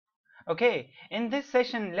Okay, in this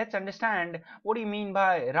session, let's understand what do you mean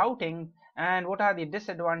by routing and what are the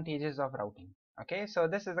disadvantages of routing. Okay, so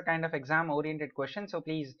this is a kind of exam oriented question, so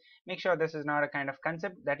please make sure this is not a kind of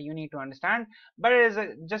concept that you need to understand, but it is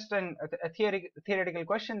just a theoretical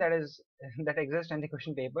question that is that exists in the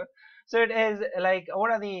question paper. So it is like,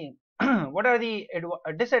 what are the what are the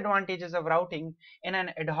disadvantages of routing in an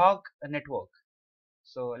ad hoc network?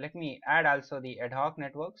 So let me add also the ad hoc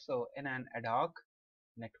network. So in an ad hoc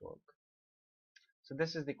network, so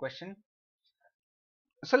this is the question.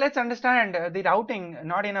 So let's understand the routing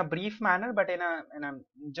not in a brief manner but in a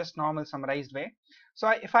just normal summarized way. So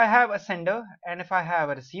if I have a sender and if I have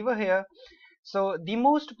a receiver here, so the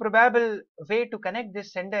most probable way to connect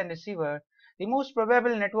this sender and receiver, the most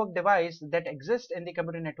probable network device that exists in the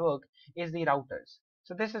computer network is the routers.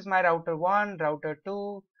 So this is my router 1, router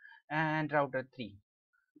 2 and router 3.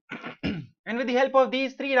 And with the help of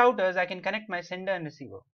these three routers I can connect my sender and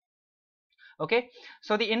receiver. Okay,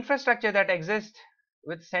 so the infrastructure that exists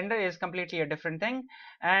with sender is completely a different thing,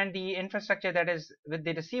 and the infrastructure that is with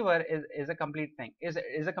the receiver is a complete thing, is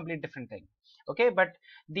a complete different thing. Okay, but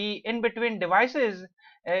the in between devices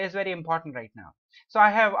is very important right now. So I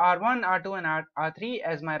have R1, R2 and R3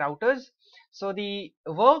 as my routers. So the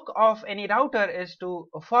work of any router is to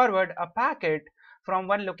forward a packet from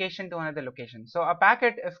one location to another location. So a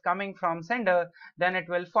packet if coming from sender, then it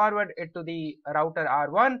will forward it to the router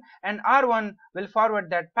R1, and R1 will forward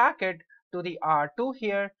that packet to the R2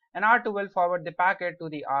 here, and R2 will forward the packet to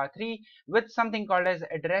the R3 with something called as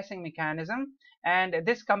addressing mechanism, and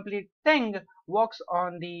this complete thing works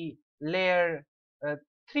on the layer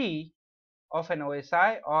 3 of an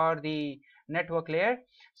OSI or the network layer.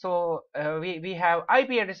 So we have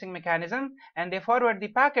IP addressing mechanism, and they forward the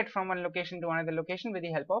packet from one location to another location with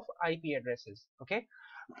the help of IP addresses. Okay.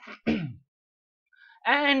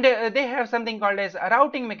 And they have something called as a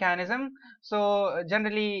routing mechanism. So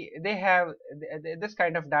generally they have this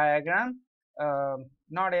kind of diagram,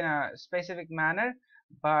 not in a specific manner,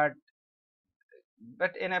 but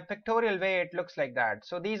in a pictorial way it looks like that.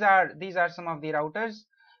 So these are some of the routers,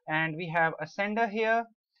 and we have a sender here,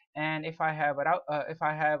 and if I have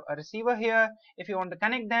a receiver here, if you want to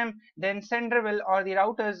connect them, then sender will, or the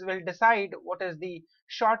routers will decide what is the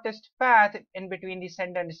shortest path in between the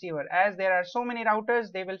sender and receiver. As there are so many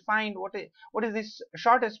routers, they will find what is this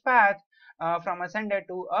shortest path from a sender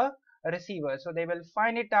to a receiver. So they will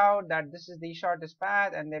find it out that this is the shortest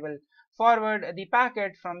path, and they will forward the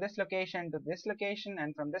packet from this location to this location,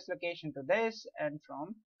 and from this location to this, and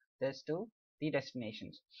from this to the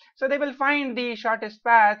destinations. So they will find the shortest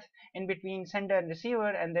path in between sender and receiver,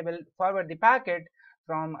 and they will forward the packet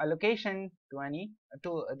from a location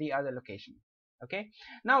to the other location. Okay,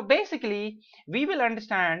 now basically we will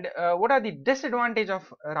understand what are the disadvantages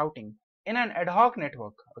of routing in an ad hoc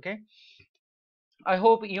network. Okay, I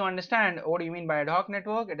hope you understand what do you mean by ad hoc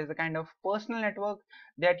network. It is a kind of personal network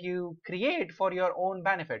that you create for your own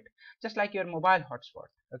benefit, just like your mobile hotspot.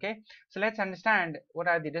 Okay, so let's understand what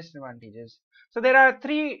are the disadvantages. So there are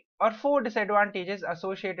 3 or 4 disadvantages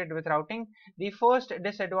associated with routing. The first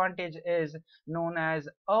disadvantage is known as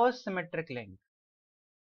asymmetric link.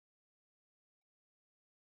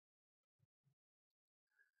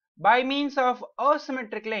 By means of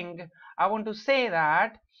asymmetric link, I want to say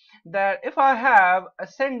that if I have a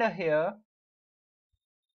sender here,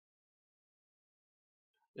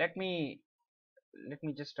 let me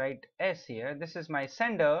just write S here. This is my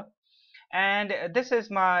sender and this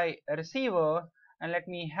is my receiver, and let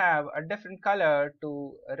me have a different color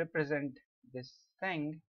to represent this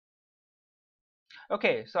thing.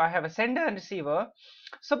 Okay, so I have a sender and receiver.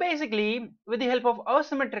 So basically with the help of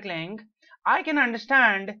asymmetric link, I can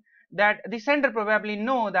understand that the sender probably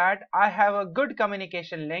know that I have a good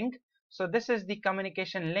communication link. So this is the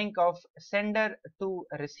communication link of sender to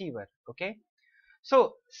receiver. Okay,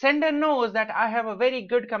 so sender knows that I have a very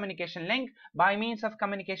good communication link. By means of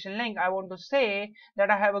communication link, I want to say that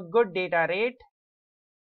I have a good data rate,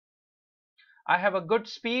 I have a good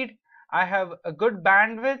speed, I have a good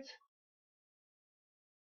bandwidth,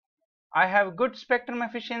 I have good spectrum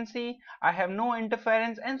efficiency, I have no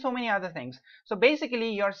interference, and so many other things. So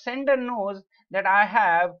basically your sender knows that I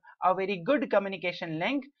have a very good communication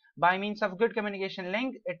link. By means of good communication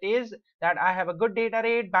link, it is that I have a good data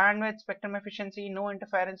rate, bandwidth, spectrum efficiency, no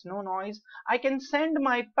interference, no noise. I can send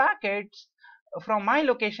my packets from my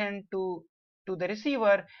location to the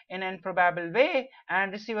receiver in an improbable way,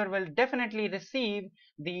 and receiver will definitely receive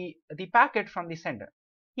the packet from the sender.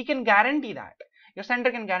 He can guarantee that. Your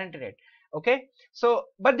sender can guarantee it. Okay, so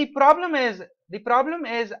but the problem is the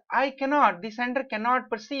sender cannot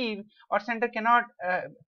perceive, or sender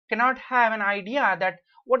cannot have an idea that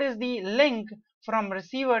what is the link from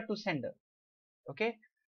receiver to sender. Okay,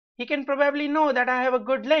 he can probably know that I have a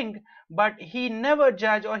good link, but he never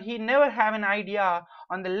judge or he never have an idea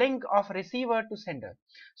on the link of receiver to sender.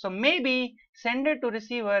 So maybe sender to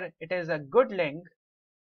receiver, it is a good link,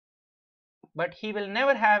 but he will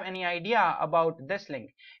never have any idea about this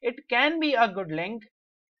link. It can be a good link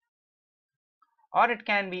or it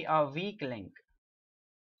can be a weak link.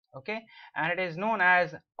 Okay, and it is known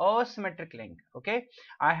as asymmetric link. Okay,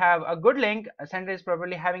 I have a good link, a sender is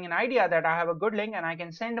probably having an idea that I have a good link and I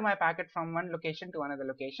can send my packet from one location to another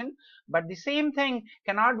location, but the same thing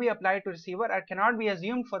cannot be applied to receiver or cannot be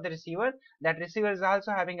assumed for the receiver that receiver is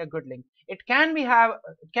also having a good link. It can be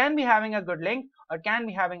having a good link or can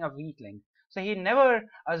be having a weak link. So he never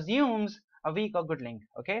assumes a weak or good link.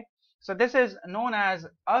 Okay, so this is known as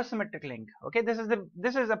asymmetric link. Okay, this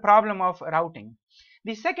is a problem of routing.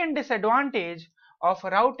 The second disadvantage of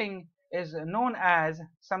routing is known as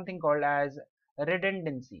something called as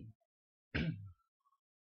redundancy,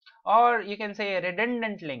 or you can say a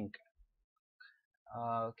redundant link.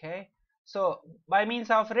 Okay, so by means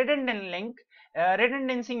of redundant link,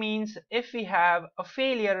 redundancy means if we have a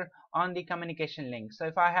failure on the communication link. So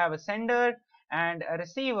if I have a sender and a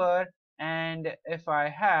receiver, and if I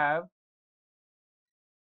have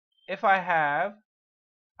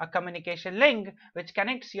a communication link which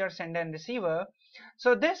connects your sender and receiver,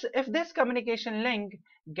 so if this communication link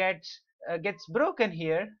gets broken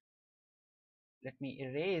here, let me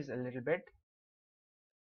erase a little bit.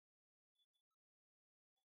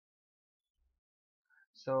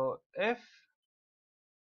 So if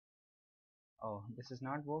this is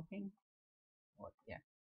not working, what? Yeah,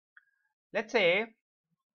 let's say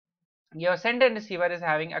your sender and receiver is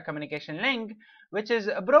having a communication link which is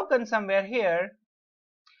broken somewhere here.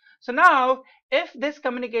 So now if this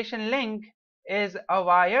communication link is a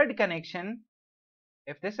wired connection,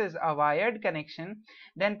 if this is a wired connection,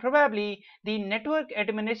 then probably the network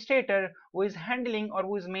administrator who is handling or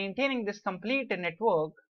who is maintaining this complete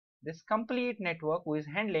network who is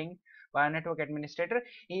handling by a network administrator,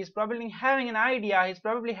 he is probably having an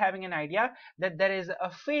idea that there is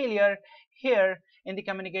a failure here in the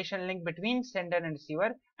communication link between sender and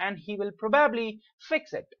receiver, and he will probably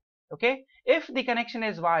fix it. Okay, if the connection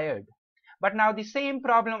is wired. But now the same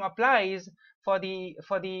problem applies for the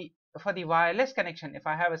wireless connection. If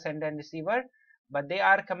I have a sender and receiver but they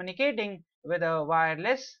are communicating with a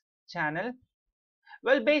wireless channel,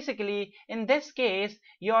 well, basically in this case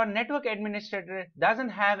your network administrator doesn't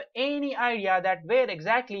have any idea that where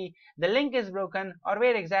exactly the link is broken or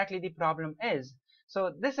where exactly the problem is.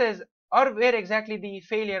 So this is, or where exactly the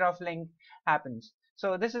failure of link happens.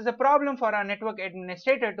 So this is a problem for our network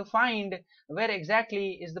administrator to find where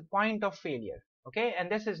exactly is the point of failure. Okay, and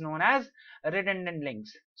this is known as redundant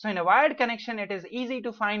links. So in a wired connection it is easy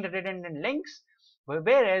to find redundant links,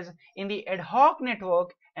 whereas in the ad hoc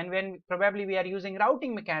network, and when probably we are using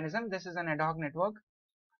routing mechanism, this is an ad hoc network.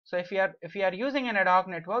 So if we are using an ad hoc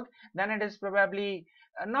network, then it is probably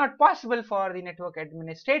not possible for the network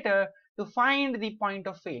administrator to find the point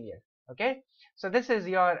of failure. Okay, so this is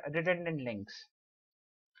your redundant links.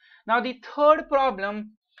 Now the third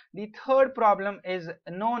problem is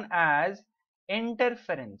known as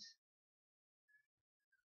interference.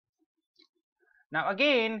 Now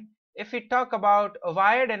again, if we talk about a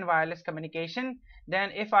wired and wireless communication,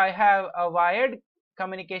 then if I have a wired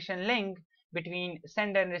communication link between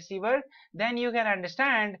sender and receiver, then you can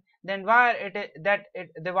understand then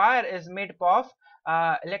the wire is made up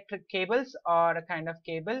of electric cables or a kind of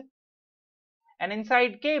cable, and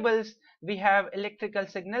inside cables we have electrical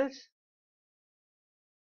signals,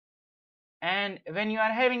 and when you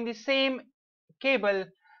are having the same cable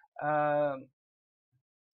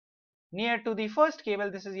near to the first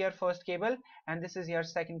cable, this is your first cable and this is your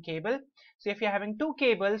second cable. So if you're having two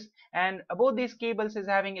cables and both these cables is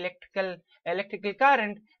having electrical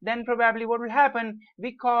current, then probably what will happen,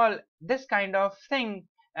 we call this kind of thing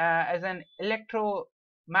as an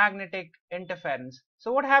electromagnetic interference.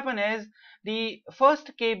 So what happen is the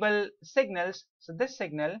first cable signals, so this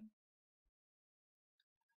signal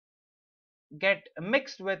get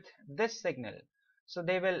mixed with this signal, so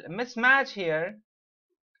they will mismatch here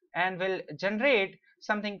and will generate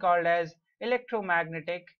something called as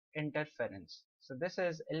electromagnetic interference. So this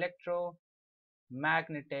is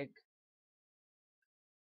electromagnetic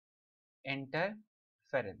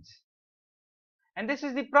interference, and this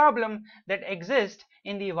is the problem that exists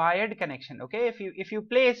in the wired connection. Okay, if you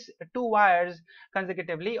place two wires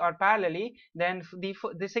consecutively or parallelly, then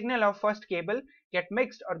the signal of first cable get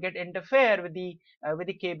mixed or get interfere with the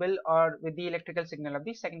cable or with the electrical signal of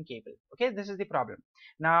the second cable. Okay, this is the problem.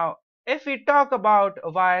 Now if we talk about a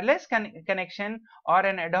wireless connection or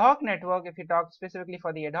an ad hoc network, if we talk specifically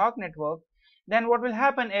for the ad hoc network, then what will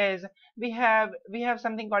happen is we have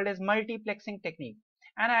something called as multiplexing technique.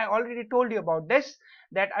 And I already told you about this,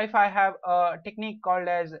 that if I have a technique called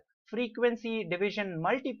as frequency division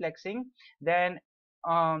multiplexing, then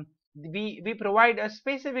we provide a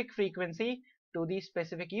specific frequency to the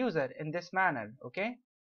specific user in this manner.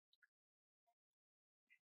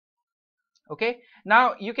 Okay,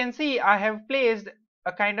 now you can see I have placed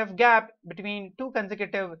a kind of gap between two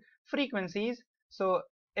consecutive frequencies. So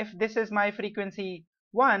if this is my frequency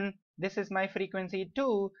 1, this is my frequency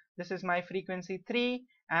 2, this is my frequency 3,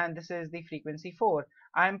 and this is the frequency 4.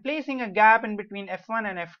 I am placing a gap in between F1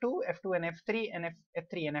 and F2, F2 and F3, and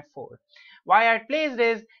F3 and F4. Why I placed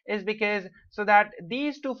is because so that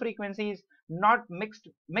these two frequencies not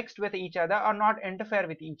mixed with each other or not interfere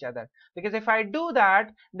with each other. Because if I do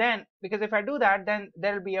that, then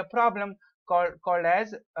there will be a problem called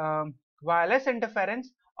as wireless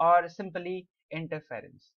interference or simply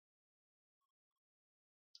interference.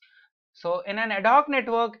 So in an ad hoc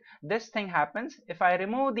network, this thing happens. If I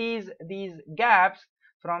remove these gaps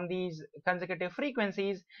from these consecutive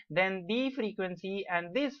frequencies, then the frequency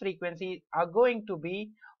and this frequency are going to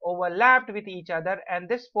be overlapped with each other, and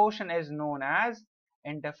this portion is known as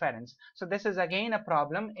interference. So this is again a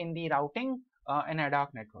problem in the routing in ad hoc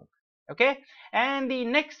network. Okay, and the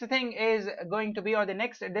next thing is going to be, or the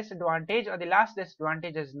next disadvantage, or the last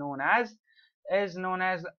disadvantage is known as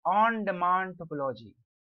on-demand topology.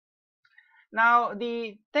 Now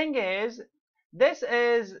the thing is, this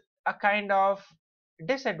is a kind of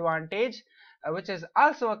disadvantage which is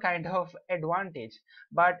also a kind of advantage.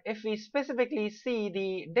 But if we specifically see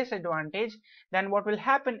the disadvantage, then what will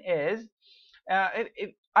happen is,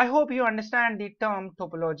 I hope you understand the term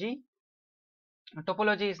topology.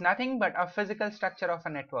 Topology is nothing but a physical structure of a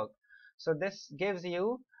network. So this gives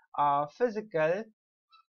you a physical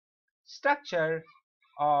structure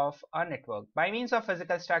of a network. By means of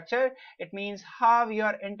physical structure, it means how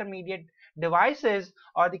your intermediate devices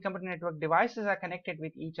or the computer network devices are connected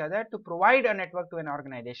with each other to provide a network to an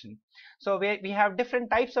organization. So we have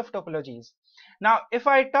different types of topologies. Now if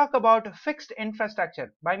I talk about fixed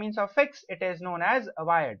infrastructure, by means of fixed, it is known as a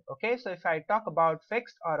wired. Okay, so if I talk about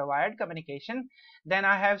fixed or a wired communication, then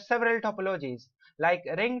I have several topologies like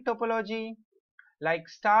ring topology, like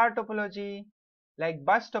star topology, like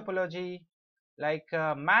bus topology, like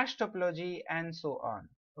mesh topology, and so on.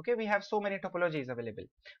 Okay, we have so many topologies available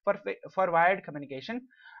for wired communication.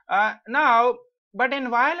 Now, but in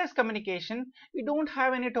wireless communication, we don't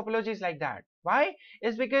have any topologies like that. Why?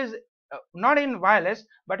 Is because not in wireless,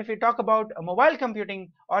 but if we talk about mobile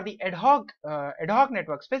computing or the ad hoc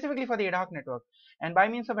network, specifically for the ad hoc network, and by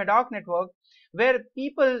means of ad hoc network, where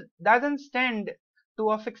people doesn't stand to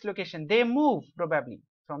a fixed location, they move probably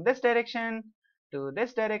from this direction to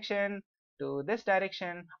this direction to this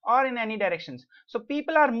direction or in any directions. So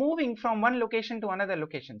people are moving from one location to another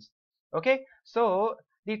locations. Okay, so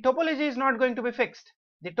the topology is not going to be fixed.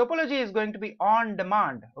 The topology is going to be on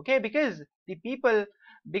demand. Okay, because the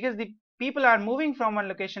people are moving from one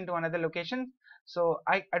location to another location. So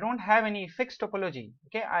I don't have any fixed topology.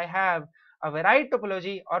 Okay, I have a varied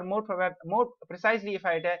topology, or more precisely, if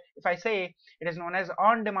I say, it is known as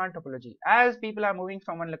on demand topology, as people are moving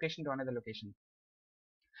from one location to another location.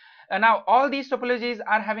 Now all these topologies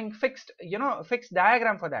are having fixed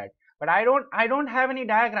diagram for that, but I don't have any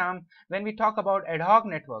diagram when we talk about ad hoc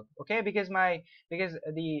network. Okay, because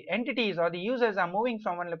the entities or the users are moving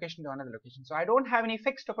from one location to another location, so I don't have any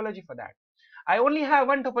fixed topology for that. I only have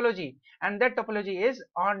one topology, and that topology is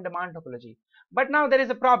on demand topology. But now there is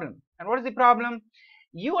a problem. And what is the problem?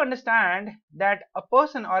 You understand that a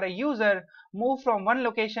person or a user move from one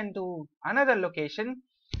location to another location.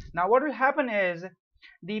 Now what will happen is,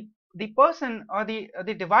 the person or the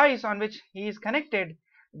device on which he is connected,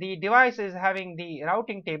 the device is having the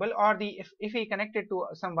routing table, or if he connected to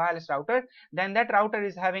some wireless router, then that router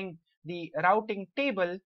is having the routing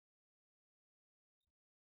table,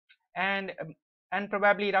 and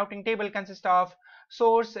probably routing table consists of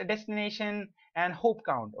source, destination, and hop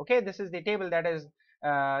count. Okay, this is the table that is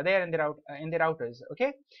there in the routers.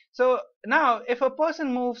 Okay, so now if a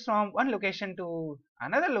person moves from one location to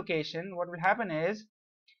another location, what will happen is,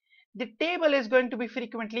 the table is going to be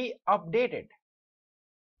frequently updated.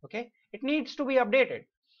 Okay, it needs to be updated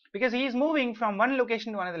because he is moving from one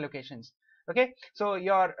location to another locations. Okay, so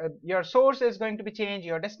your source is going to be changed,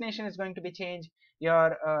 your destination is going to be changed,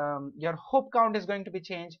 your hop count is going to be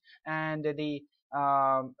changed, and the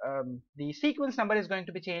sequence number is going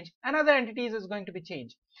to be changed, and other entities is going to be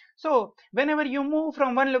changed. So whenever you move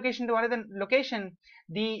from one location to another location,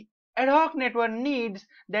 the Ad hoc network needs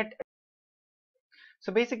that.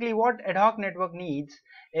 So basically what ad hoc network needs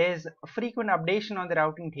is frequent updation on the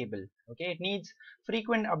routing table. Okay, it needs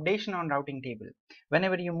frequent updation on routing table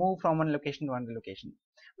whenever you move from one location to another location.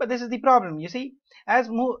 But this is the problem, you see, as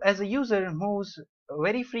a user moves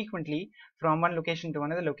very frequently from one location to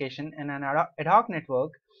another location in an ad hoc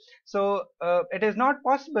network, so it is not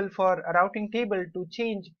possible for a routing table to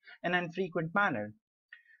change in an infrequent manner,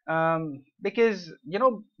 because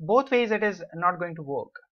both ways it is not going to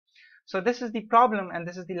work. So this is the problem, and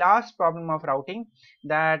this is the last problem of routing,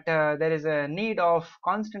 that there is a need of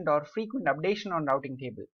constant or frequent updation on routing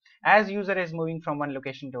table as user is moving from one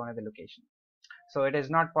location to another location. So it is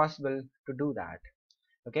not possible to do that.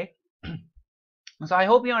 Okay. So I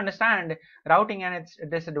hope you understand routing and its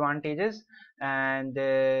disadvantages, and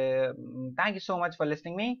thank you so much for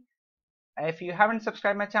listening me. If you haven't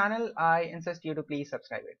subscribed my channel, I insist you to please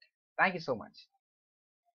subscribe it. Thank you so much.